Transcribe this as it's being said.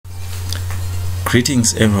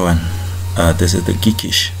Greetings everyone, this is the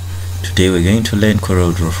Geekish. Today we're going to learn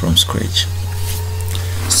Corel Draw from scratch.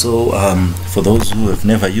 So for those who have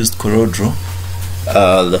never used Corel Draw,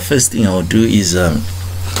 the first thing I'll do is you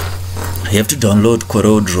have to download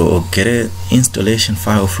Corel Draw or get an installation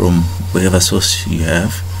file from whatever source you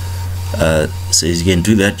have. So as you can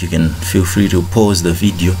do that, you can feel free to pause the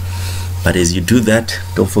video, but as you do that,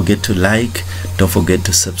 don't forget to like, don't forget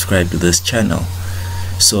to subscribe to this channel.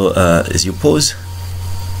 So as you pause,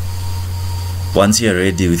 once you're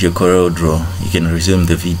ready with your Corel Draw, you can resume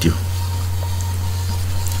the video.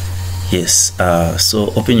 Yes,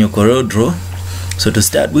 so open your Corel Draw. So to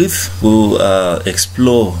start with, we'll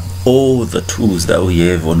explore all the tools that we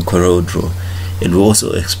have on Corel Draw, and we'll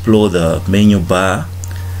also explore the menu bar.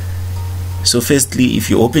 So firstly,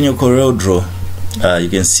 if you open your Corel Draw, you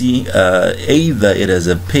can see either it has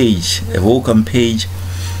a page, a welcome page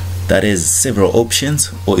that has several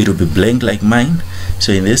options, or it will be blank like mine.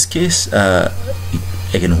 So in this case, I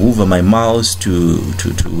can hover my mouse to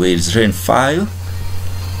where it's written file.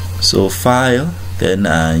 So file, then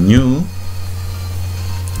new,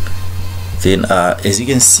 then as you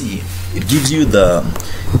can see, it gives you the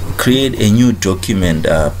create a new document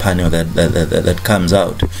panel that comes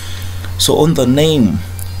out. So on the name,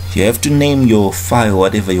 you have to name your file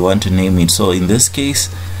whatever you want to name it. So in this case,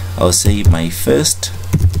 I'll say my first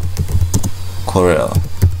Corel.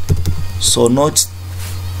 So not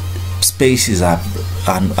spaces are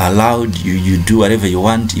allowed. You do whatever you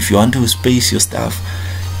want. If you want to space your stuff,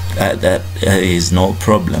 that is no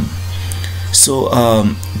problem. So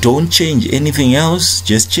don't change anything else,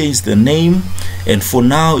 just change the name. And for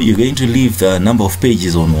now, you're going to leave the number of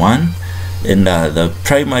pages on 1, and the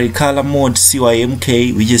primary color mode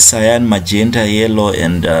CYMK, which is cyan, magenta, yellow,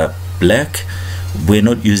 and black. We're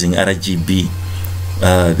not using RGB.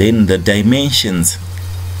 Then the dimensions,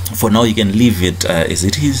 for now you can leave it as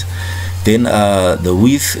it is. Then the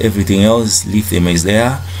width, everything else, leave them as they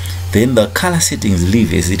are. Then the color settings,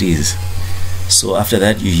 leave as it is. So after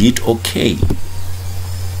that, you hit OK.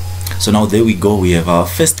 So now there we go, we have our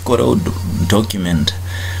first Corel document.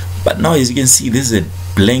 But now as you can see, this is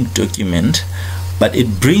a blank document, but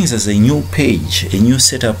it brings us a new page, a new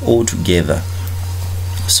setup altogether.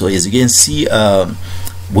 So as you can see,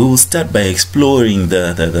 we will start by exploring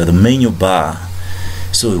the menu bar.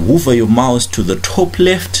 So hover your mouse to the top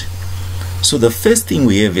left. So the first thing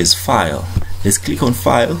we have is file. Let's click on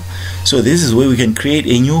file. So this is where we can create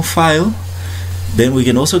a new file. Then we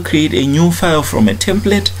can also create a new file from a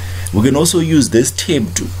template. We can also use this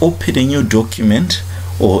tab to open a new document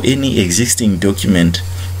or any existing document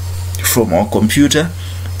from our computer.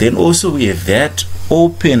 Then also we have that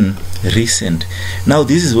open recent. Now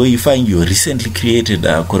this is where you find your recently created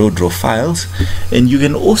Corel Draw files, and you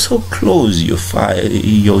can also close your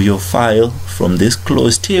file from this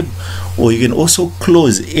close tab, or you can also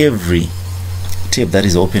close every tab that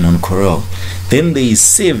is open on Corel. Then there is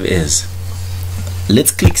save as.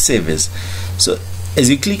 Let's click save as. So as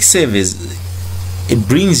you click save as, it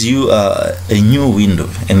brings you a new window,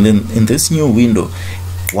 and then in this new window,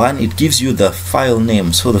 it gives you the file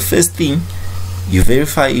name. So the first thing, you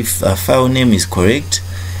verify if the file name is correct.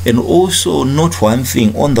 And also note one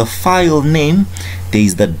thing, on the file name there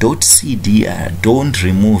is the .cdr. Don't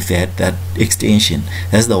remove that extension.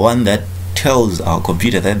 That's the one that tells our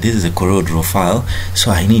computer that this is a Corel Draw file,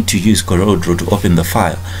 so I need to use Corel Draw to open the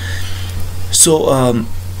file. So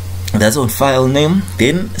that's on file name.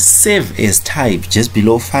 Then save as type, just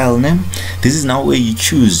below file name. This is now where you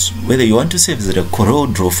choose whether you want to save it as a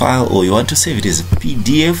Corel Draw file, or you want to save it as a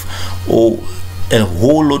PDF, or a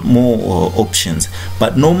whole lot more options.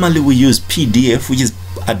 But normally we use PDF, which is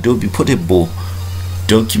Adobe Portable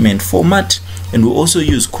Document Format, and we also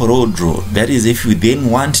use Corel Draw. That is, if we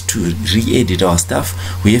then want to re-edit our stuff,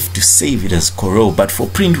 we have to save it as Corel, but for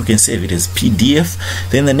print we can save it as PDF.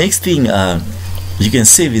 Then the next thing you can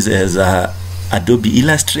save it as Adobe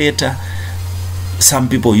Illustrator. Some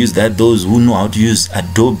people use that, those who know how to use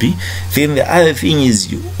Adobe. Then the other thing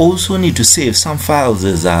is, you also need to save some files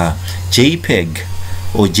as JPEG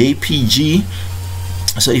or JPG.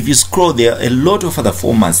 So if you scroll, there are a lot of other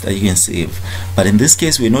formats that you can save, but in this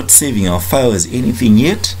case we're not saving our file as anything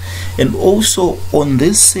yet. And also on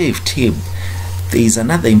this save tab, there is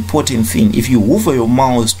another important thing. If you hover your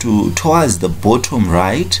mouse towards the bottom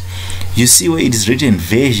right, you see where it is written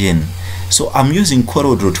version. So I'm using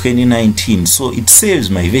Corel Draw 2019, so it saves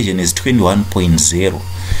my version as 21.0.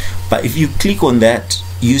 But if you click on that,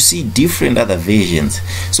 you see different other versions.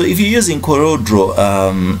 So if you're using Corel Draw,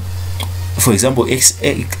 for example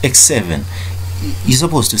X7, you're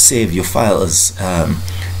supposed to save your files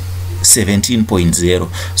 17.0.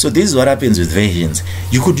 So this is what happens with versions.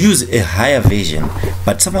 You could use a higher version,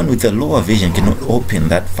 but someone with a lower version cannot open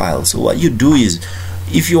that file. So what you do is,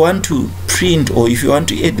 if you want to print or if you want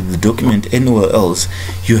to edit the document anywhere else,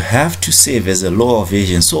 you have to save as a lower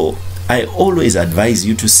version. So I always advise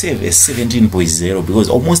you to save as 17.0 because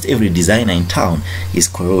almost every designer in town is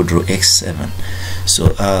Corel Draw X7.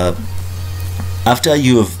 So after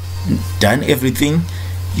you have done everything,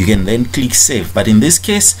 you can then click save. But in this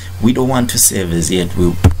case, we don't want to save as yet.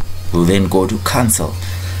 We'll then go to cancel.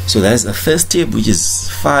 So that's the first step, which is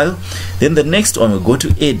file. Then the next one, we'll go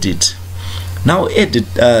to edit. Now edit,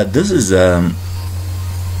 this is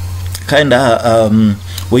kind of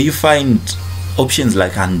where you find options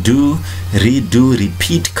like undo, redo,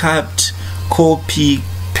 repeat, cut, copy,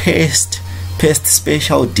 paste, paste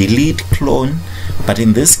special, delete, clone. But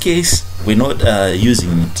in this case, we're not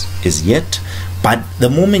using it as yet. But the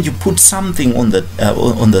moment you put something on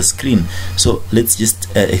the screen, so let's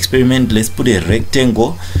just experiment. Let's put a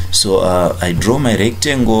rectangle. So I draw my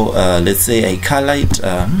rectangle. Let's say I color it.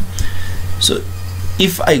 So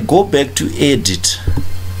if I go back to edit,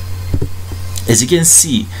 as you can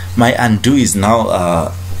see, my undo is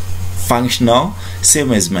now functional,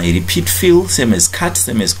 same as my repeat fill, same as cut,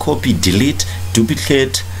 same as copy, delete,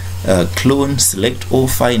 duplicate, clone, select all,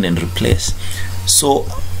 find and replace. So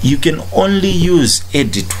you can only use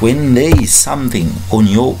edit when there is something on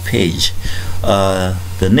your page.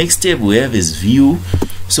 The next step we have is view.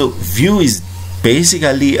 So view is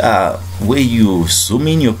basically where you zoom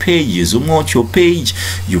in your page, you zoom out your page.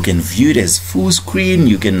 You can view it as full screen.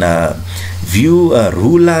 You can view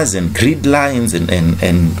rulers and grid lines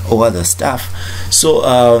and all other stuff.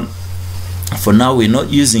 So for now we're not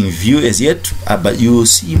using view as yet, but you will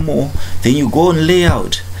see more. Then you go on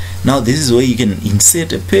layout. Now this is where you can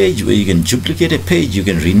insert a page, where you can duplicate a page, you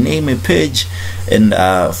can rename a page. And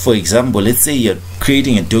for example, let's say you're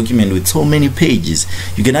creating a document with so many pages,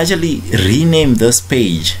 you can actually rename this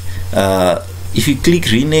page. If you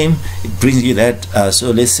click rename, it brings you that.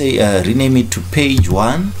 So let's say rename it to page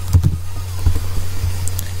 1.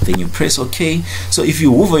 Then you press OK. So if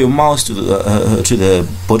you hover your mouse to the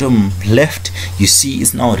bottom left, you see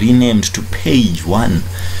it's now renamed to page 1.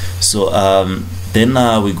 So then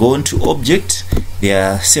we go into object.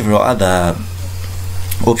 There are several other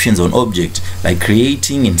options on object, like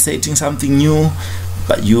creating, inserting something new,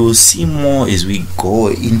 but you'll see more as we go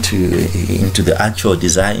into the actual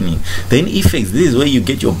designing. Then effects, this is where you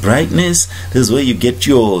get your brightness, this is where you get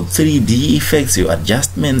your 3D effects, your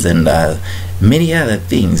adjustments, and many other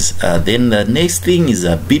things. Then the next thing is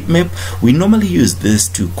a bitmap. We normally use this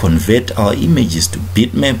to convert our images to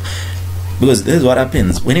bitmap, because this is what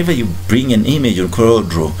happens whenever you bring an image on Corel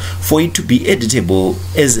Draw. For it to be editable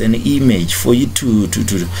as an image, for you to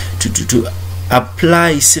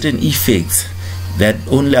apply certain effects that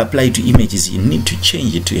only apply to images, you need to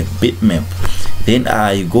change it to a bitmap. Then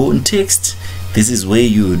you go on text. This is where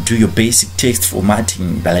you do your basic text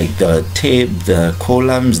formatting, like the tab, the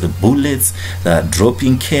columns, the bullets, the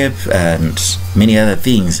dropping cap, and many other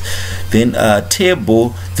things. Then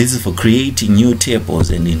table, this is for creating new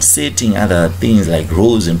tables and inserting other things like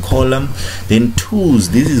rows and column. Then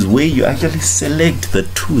tools, this is where you actually select the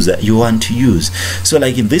tools that you want to use. So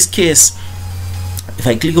like in this case, if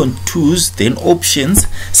I click on tools, then options,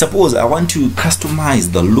 suppose I want to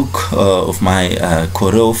customize the look of my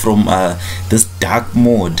Corel from this dark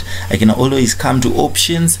mode, I can always come to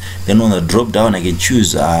options. Then on the drop down I can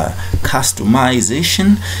choose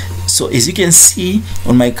customization. So as you can see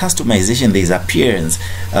on my customization, there is appearance.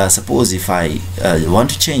 Suppose if I want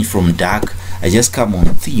to change from dark, I just come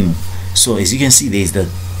on theme. So as you can see, there is the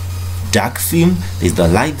dark theme, there's the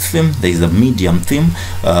light theme, there's the medium theme.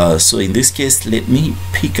 So in this case, let me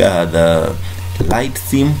pick the light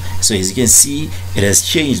theme. So as you can see, it has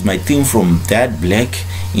changed my theme from that black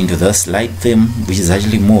into this light theme, which is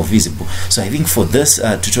actually more visible. So I think for this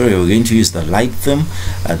tutorial we're going to use the light theme,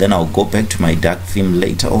 then I'll go back to my dark theme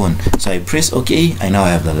later on. So I press OK, I now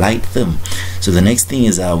have the light theme. So the next thing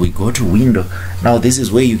is we go to window. Now this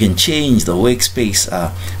is where you can change the workspace.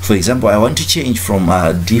 For example, I want to change from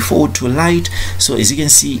default to light. So as you can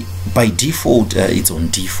see, by default it's on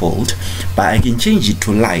default, but I can change it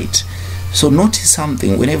to light. So notice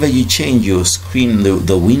something, whenever you change your screen,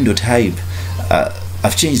 the window type,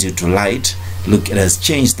 I've changed it to light. Look, it has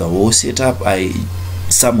changed the whole setup.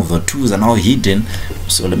 Some of the tools are now hidden.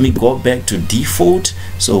 So let me go back to default.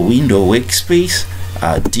 So window workspace,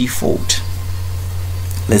 default.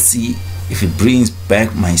 Let's see if it brings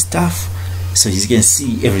back my stuff. So as you can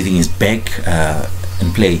see, everything is back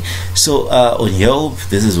and play. So on help,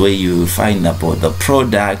 this is where you find about the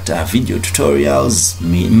product, video tutorials,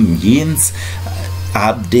 hints,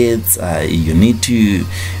 updates. You need to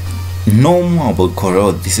know more about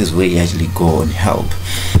Corel. This is where you actually go on help.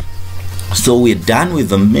 So we're done with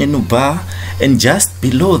the menu bar, and just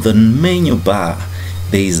below the menu bar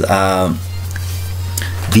there is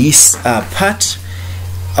this part.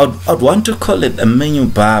 I'd want to call it a menu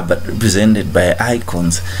bar, but represented by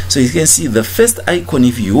icons. So you can see the first icon,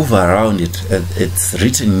 if you hover around it, it's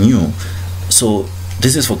written new. So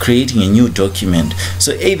this is for creating a new document.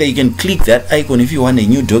 So either you can click that icon if you want a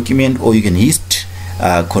new document, or you can hit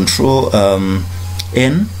Control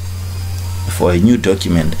N for a new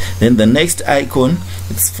document. Then the next icon,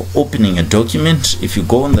 it's for opening a document. If you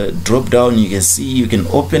go on the drop down, you can see you can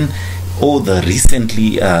open all the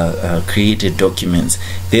recently created documents.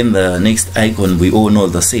 Then the next icon, we all know,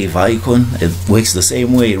 the save icon. It works the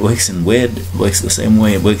same way. It works in Word, it works the same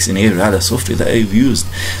way it works in every other software that I've used.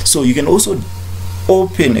 So you can also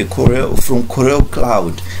open a Corel from Corel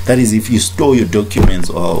Cloud. That is, if you store your documents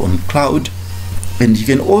on cloud, and you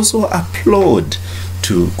can also upload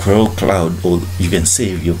to Corel Cloud, or you can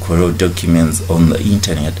save your Corel documents on the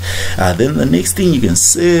internet. Then the next thing, you can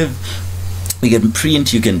save, you can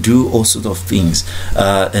print, you can do all sorts of things.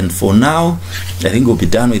 And for now, I think we'll be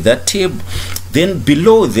done with that tab. Then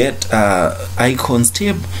below that icons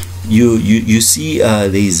tab, you see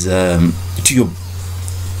there's to your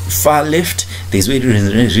far left, there's where it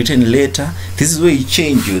is written later. This is where you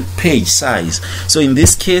change your page size. So in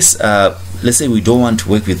this case, let's say we don't want to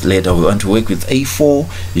work with letter, we want to work with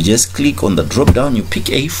A4. You just click on the drop down, you pick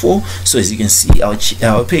A4. So as you can see,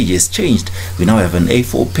 our page has changed. We now have an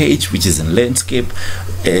A4 page, which is in landscape.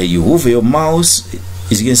 You hover your mouse,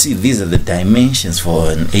 as you can see, these are the dimensions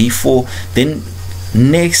for an A4. Then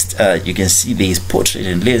next, you can see there is portrait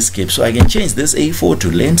and landscape. So I can change this A4 to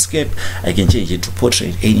landscape, I can change it to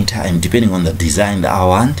portrait anytime, depending on the design that I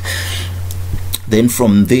want. Then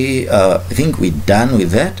from there, I think we're done with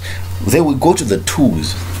that. Then we go to the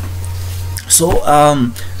tools. So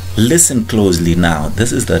listen closely now.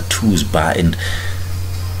 This is the tools bar, and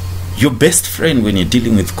your best friend when you're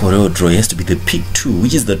dealing with Corel Draw has to be the pick tool,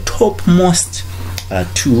 which is the topmost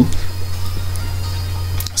tool.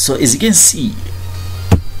 So as you can see,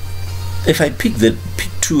 if I pick the pick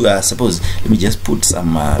tool, suppose, let me just put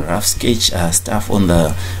some rough sketch stuff on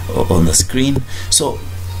the screen. So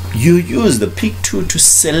you use the pick tool to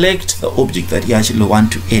select the object that you actually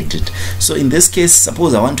want to edit. So in this case,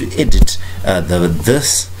 suppose I want to edit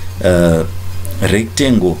this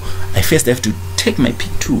rectangle. I first have to take my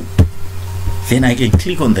pick tool, then I can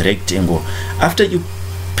click on the rectangle. After you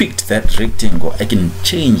picked that rectangle, I can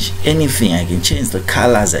change anything. I can change the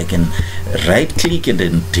colors, I can right click and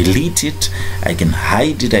then delete it, I can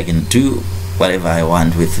hide it, I can do whatever I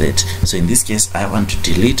want with it. So in this case, I want to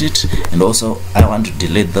delete it, and also I want to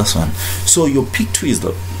delete this one. So your pick tool is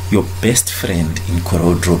your best friend in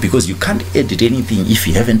Corel Draw, because you can't edit anything if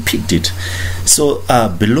you haven't picked it. So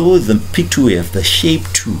below the pick tool, we have the shape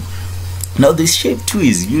tool. Now this shape tool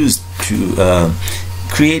is used to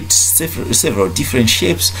create several different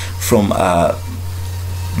shapes, from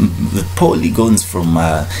the polygons, from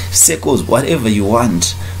circles, whatever you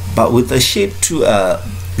want. But with the shape tool,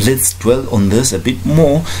 let's dwell on this a bit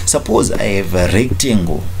more. Suppose I have a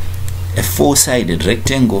rectangle, a four-sided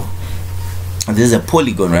rectangle. This is a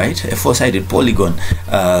polygon, right? A four-sided polygon.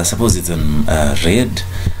 Suppose it's in red.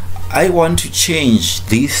 I want to change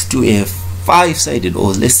this to a five-sided,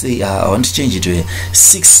 or let's say I want to change it to a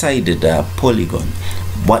six-sided polygon.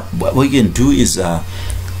 What you can do is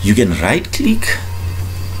you can right-click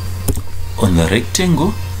on the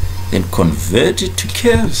rectangle, then convert it to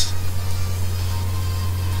curves.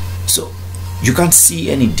 So you can't see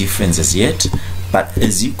any differences yet, but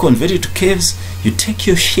as you convert it to curves, you take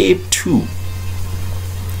your shape tool.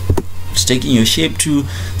 Taking your shape tool,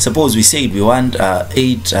 suppose we said we want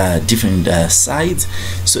 8 different sides.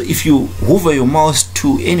 So if you hover your mouse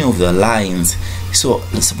to any of the lines, so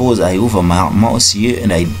suppose I hover my mouse here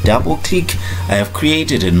and I double click, I have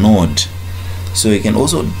created a node. So you can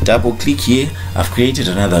also double click here, I've created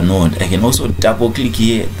another node. I can also double click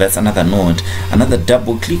here, that's another node, another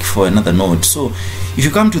double click for another node. So if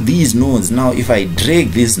you come to these nodes now, if I drag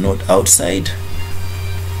this node outside,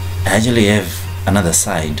 I actually have another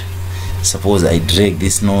side. Suppose I drag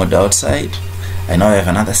this node outside, I now have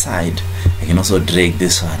another side. I can also drag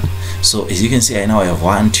this one. So as you can see, I now have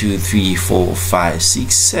 1, 2, 3, 4, 5,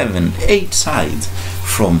 6, 7, 8 sides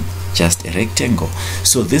from just a rectangle.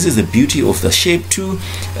 So this is the beauty of the shape tool.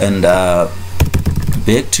 And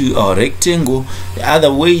back to our rectangle, the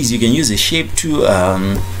other ways you can use a shape tool,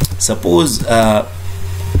 suppose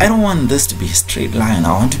I don't want this to be a straight line.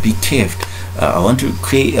 I want to be curved. I want to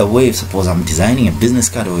create a wave. Suppose I'm designing a business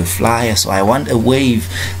card or a flyer, so I want a wave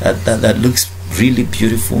that looks really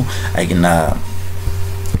beautiful. I can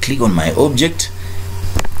click on my object,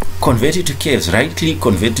 convert it to curves, right click,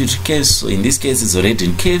 convert it to curves. So in this case it's already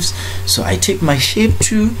in curves, so I take my shape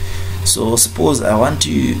tool. So suppose I want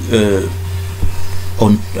to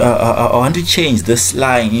I want to change this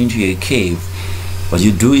line into a curve. What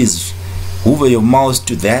you do is hover your mouse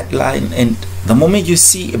to that line, and the moment you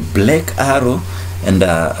see a black arrow and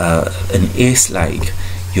an S-like,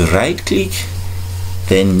 you right click,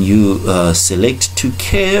 then you select to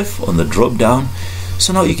curve on the drop down.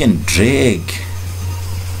 So now you can drag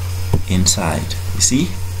inside. You see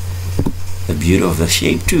the beauty of the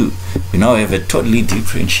shape too. We now have a totally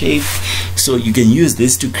different shape, so you can use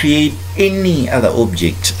this to create any other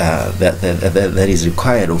object that is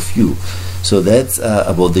required of you. So that's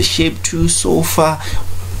about the shape tool so far.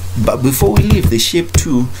 But before we leave the shape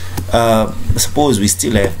tool, suppose we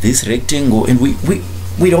still have this rectangle, and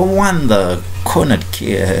we don't want the cornered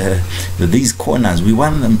these corners. We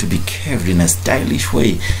want them to be curved in a stylish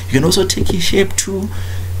way. You can also take your shape tool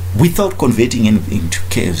without converting anything to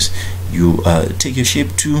curves. You take your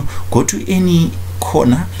shape tool, go to any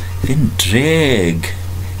corner, then drag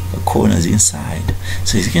the corners inside.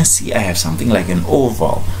 So as you can see, I have something like an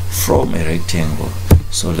oval from a rectangle.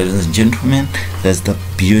 So ladies and gentlemen, that's the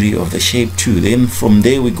beauty of the shape tool. Then from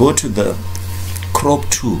there we go to the crop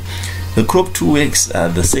tool. The crop tool works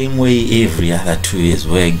the same way every other tool has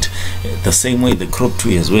worked, the same way the crop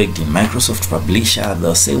tool has worked in Microsoft Publisher,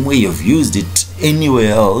 the same way you've used it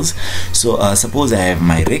anywhere else. So suppose I have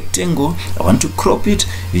my rectangle, I want to crop it.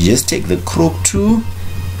 You just take the crop tool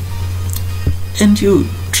and you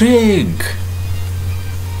drag,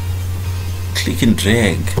 click and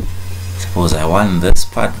drag. Suppose I want this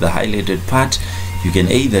part, the highlighted part, you can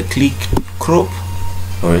either click crop.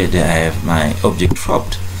 Already I have my object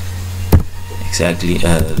cropped. Exactly.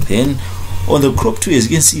 Then on the crop tool, as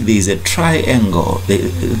you can see, there is a triangle,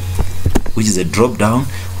 which is a drop down.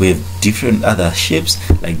 We have different other shapes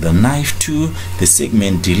like the knife tool, the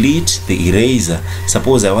segment delete, the eraser.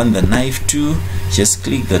 Suppose I want the knife tool, just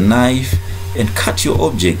click the knife and cut your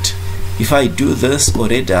object. If I do this,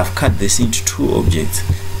 already I've cut this into two objects.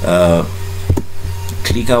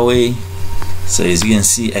 Click away. So as you can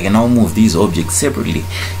see, I can now move these objects separately.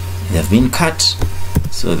 They have been cut.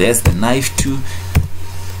 So there's the knife tool.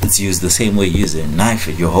 It's used the same way you use a knife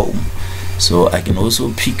at your home. So I can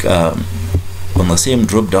also pick on the same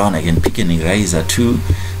drop down, I can pick an eraser too.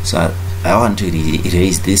 So I want to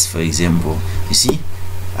erase this, for example. You see,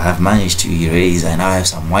 I have managed to erase. I now have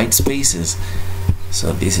some white spaces.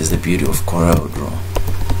 So this is the beauty of Corel Draw.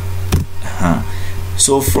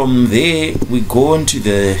 So from there we go into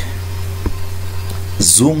the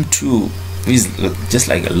zoom tool. It's just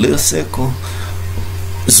like a little circle.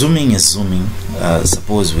 Zooming is zooming.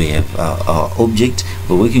 Suppose we have our object,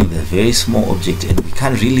 we're working with a very small object and we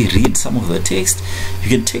can't really read some of the text. You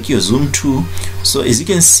can take your zoom tool. So as you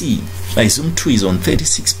can see, my zoom tool is on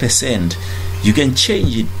 36%. You can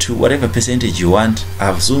change it to whatever percentage you want.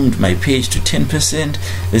 I've zoomed my page to 10%.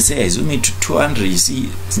 Let's say I zoom it to 200. You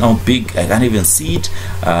see it's now big, I can't even see it.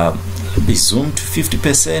 Be zoomed to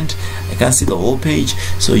 50%, I can't see the whole page.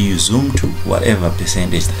 So you zoom to whatever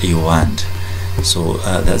percentage that you want. So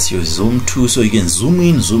that's your zoom tool. So you can zoom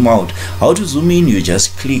in, zoom out. How to zoom in? You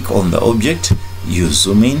just click on the object, you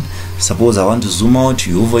zoom in. Suppose I want to zoom out,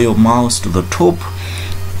 you hover your mouse to the top,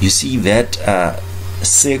 you see that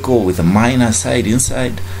circle with a minus side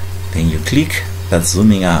inside, then you click, that's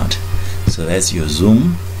zooming out. So that's your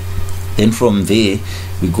zoom. Then from there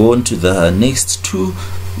we go on to the next tool,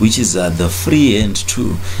 which is the freehand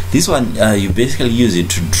tool. This one you basically use it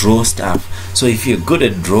to draw stuff. So if you're good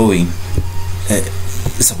at drawing,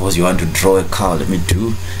 suppose you want to draw a cow, let me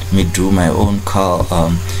do my own cow.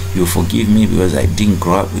 You forgive me because I didn't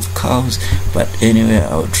grow up with cows, but anyway,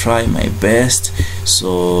 I'll try my best.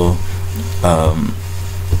 So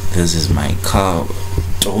this is my cow.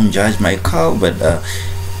 Don't judge my cow, but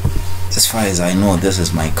as far as I know, this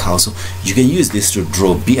is my cow. So you can use this to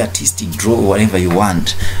draw, be artistic, draw whatever you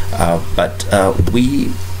want. But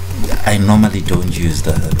I normally don't use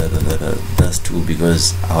this tool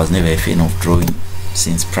because I was never a fan of drawing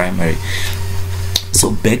since primary.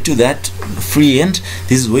 So back to that freehand,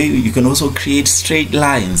 this is where you can also create straight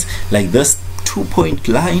lines like this 2-point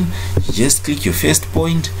line. You just click your first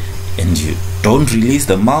point and you don't release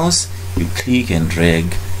the mouse, you click and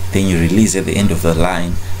drag, then you release at the end of the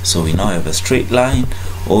line. So we now have a straight line.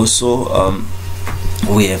 Also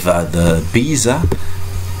we have the bezier.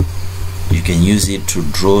 you can use it to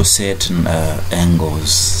draw certain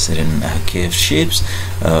angles, certain curved shapes.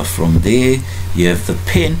 From there you have the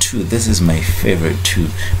pen tool. This is my favorite tool,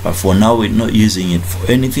 but for now we're not using it for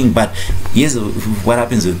anything. But here's what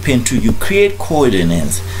happens with pen tool. You create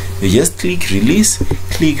coordinates. You just click release,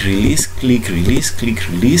 click release, click release, click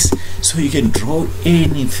release. So you can draw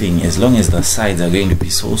anything as long as the sides are going to be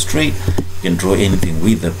so straight. You can draw anything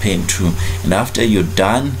with the pen tool. And after you're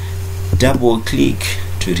done, double click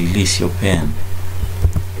to release your pen.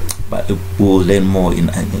 But we'll learn more in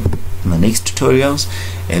the next tutorials.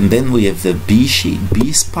 And then we have the B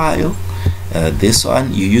spile. This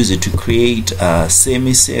one you use it to create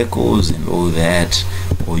semicircles and all that,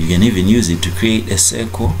 or you can even use it to create a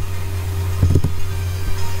circle.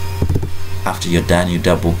 After you're done, you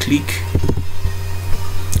double click,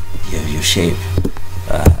 you have your shape.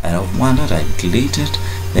 I don't want it, I delete it.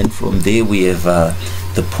 Then from there we have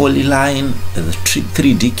the polyline, the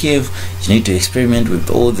 3D curve. You need to experiment with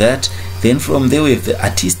all that. Then from there we have the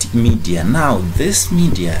artistic media. Now this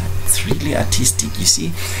media, it's really artistic. You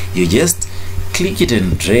see, you just click it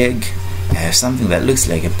and drag. I have something that looks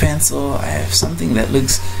like a pencil, I have something that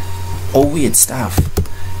looks all weird stuff.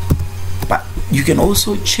 But you can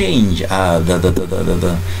also change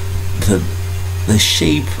the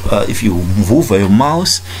shape. If you move your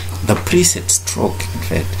mouse, the preset stroke, in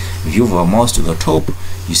fact, if you move your mouse to the top,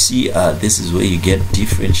 you see this is where you get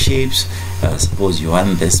different shapes. Suppose you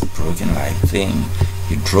want this broken like thing,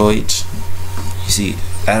 you draw it. You see,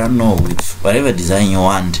 I don't know, with whatever design you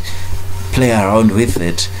want, play around with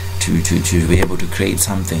it to be able to create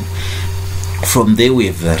something. From there we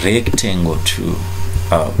have the rectangle tool.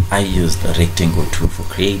 I use the rectangle tool for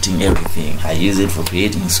creating everything. I use it for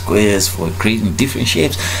creating squares, for creating different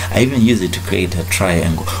shapes. I even use it to create a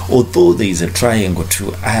triangle. Although there is a triangle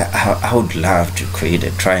tool, I would love to create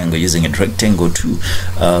a triangle using a rectangle tool.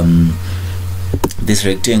 This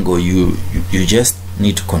rectangle, you just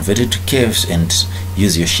need to convert it to curves and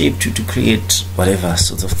use your shape tool to create whatever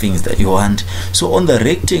sorts of things that you want. So on the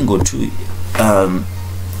rectangle tool,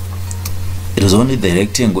 it was only the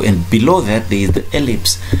rectangle, and below that there is the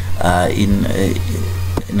ellipse. In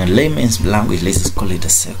a layman's language, let's just call it a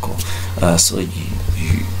circle. So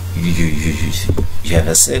you have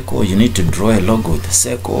a circle, you need to draw a logo with a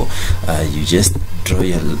circle. You just draw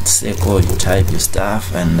your circle, you type your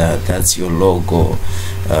stuff, and that's your logo.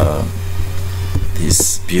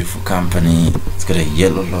 This beautiful company, it's got a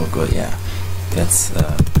yellow logo. Yeah, that's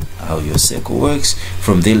how your circle works.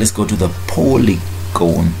 From there, let's go to the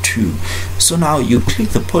polygon tool. So now you click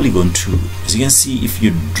the polygon tool. As you can see, if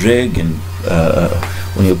you drag and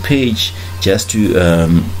on your page just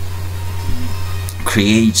to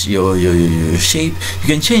create your shape, you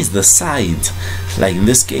can change the sides. Like in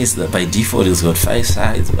this case, by default it's got 5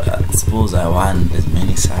 sides, but suppose I want as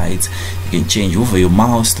many sides, you can change over your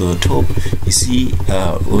mouse to the top. You see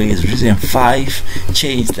where it's written 5,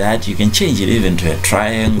 change that. You can change it even to a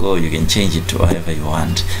triangle, you can change it to whatever you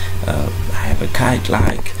want. I have a kite,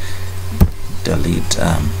 like delete.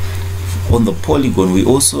 On the polygon we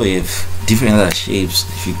also have different other shapes.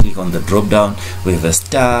 If you click on the drop down, we have a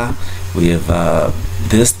star, we have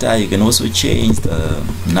this star. You can also change the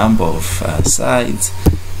number of sides,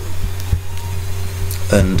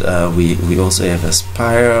 and we also have a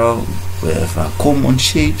spiral. We have common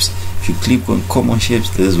shapes. If you click on common shapes,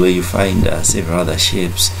 this is where you find several other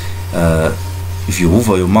shapes. If you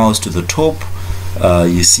hover your mouse to the top,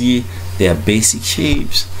 you see there are basic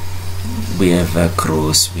shapes. We have a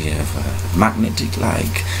cross, we have magnetic,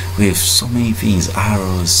 like we have so many things,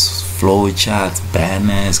 arrows, flow charts,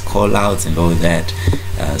 banners, call outs, and all that.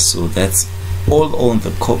 So that's all on the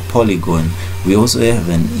polygon. We also have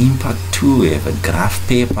an impact tool, we have a graph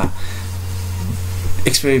paper.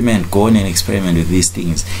 Experiment, go on and experiment with these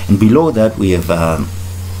things. And below that we have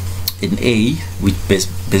an A, which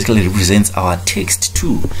basically represents our text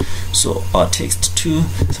tool. So our text tool,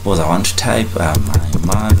 suppose I want to type my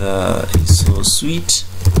mother is so sweet,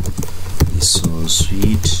 is so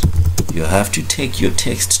sweet. You have to take your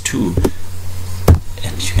text tool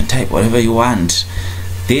and you can type whatever you want.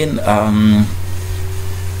 Then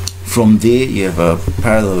from there you have a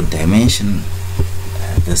parallel dimension.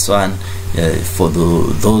 This one, for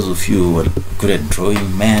those of you who are good at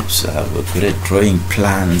drawing maps, good at drawing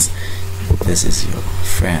plans, this is your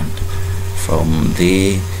friend. From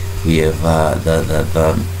there we have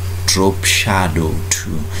the drop shadow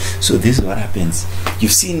too. So this is what happens.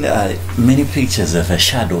 You've seen many pictures of a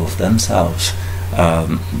shadow of themselves,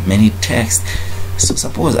 many text. So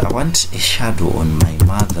suppose I want a shadow on my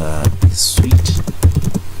mother is sweet.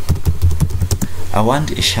 I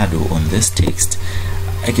want a shadow on this text.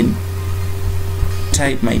 I can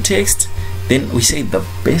type my text Then we say the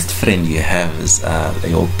best friend you have is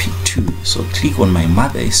your P2. So click on my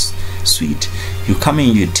mother is sweet. You come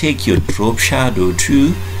in, you take your drop shadow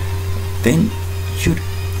too, then you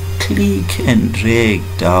click and drag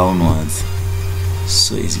downwards.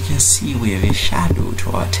 So as you can see, we have a shadow to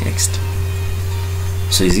our text.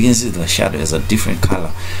 So as you can see, the shadow has a different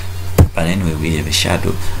color, but anyway, we have a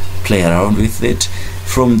shadow. Play around with it.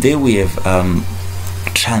 From there we have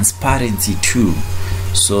transparency too.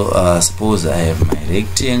 So suppose I have my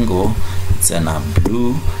rectangle, it's in a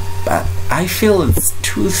blue, but I feel it's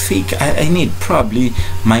too thick. I need probably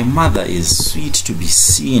my mother is sweet to be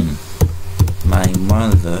seen. My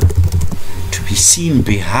mother to be seen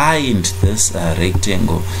behind this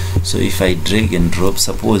rectangle. So if I drag and drop,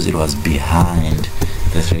 suppose it was behind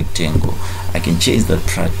this rectangle, I can change the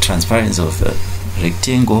transparency of the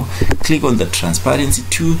rectangle. Click on the transparency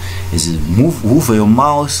too. Is move your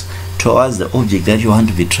mouse towards the object that you want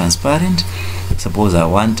to be transparent. Suppose I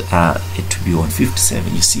want it to be on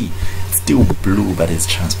 57. You see, it's still blue, but it's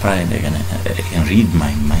transparent. I can read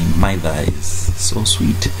my mother is so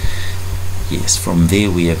sweet. Yes. From there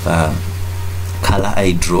we have color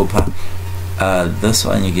eyedropper. This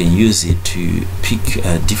one you can use it to pick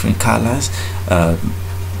different colors.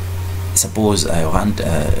 Suppose I want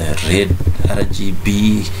red,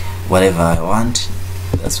 RGB, whatever I want.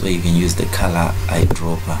 That's where you can use the color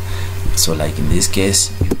eyedropper. So like in this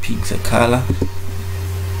case, you pick the color,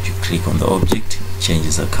 you click on the object,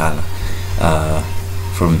 changes the color.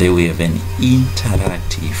 From there we have an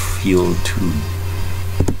interactive fill tool.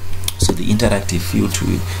 So the interactive fill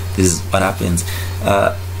tool, this is what happens,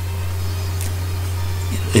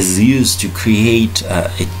 is used to create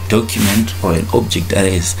a document or an object that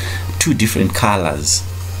has two different colors.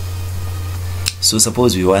 So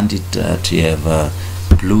suppose we want it to have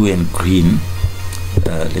blue and green.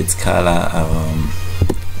 Let's color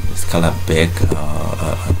back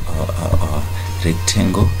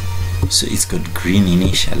rectangle. So it's got green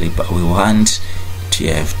initially, but we want to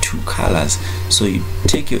have two colors. So you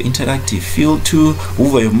take your interactive fill tool,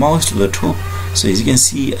 move your mouse to the top. So as you can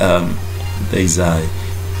see, there is a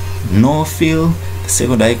no fill. The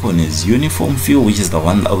second icon is uniform fill, which is the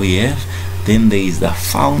one that we have. Then there is the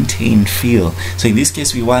fountain fill. So in this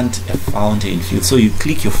case we want a fountain fill. So you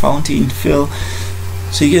click your fountain fill.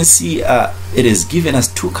 So you can see it has given us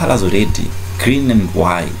two colors already, green and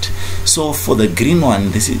white. So for the green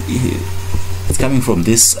one, this is it's coming from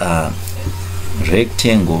this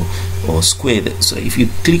rectangle or square. So if you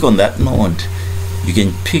click on that node, you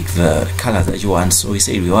can pick the colors that you want. So we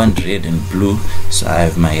say we want red and blue, so I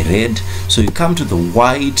have my red. So you come to the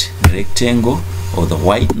white rectangle or the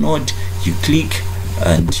white node, you click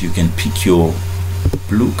and you can pick your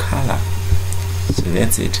blue color. So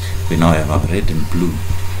that's it. We now have our red and blue.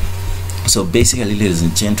 So basically, ladies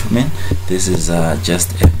and gentlemen, this is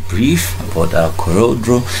just a brief about our Corel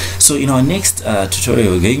Draw. So in our next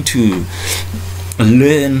tutorial, we're going to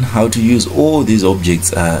learn how to use all these objects.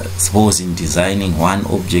 Suppose in designing one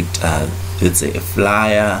object, let's say a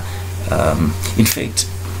flyer. In fact,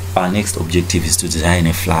 our next objective is to design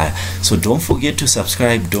a flyer. So don't forget to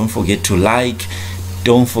subscribe, don't forget to like,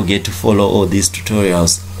 don't forget to follow all these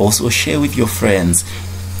tutorials. Also share with your friends.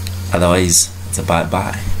 Otherwise, it's a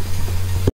bye-bye.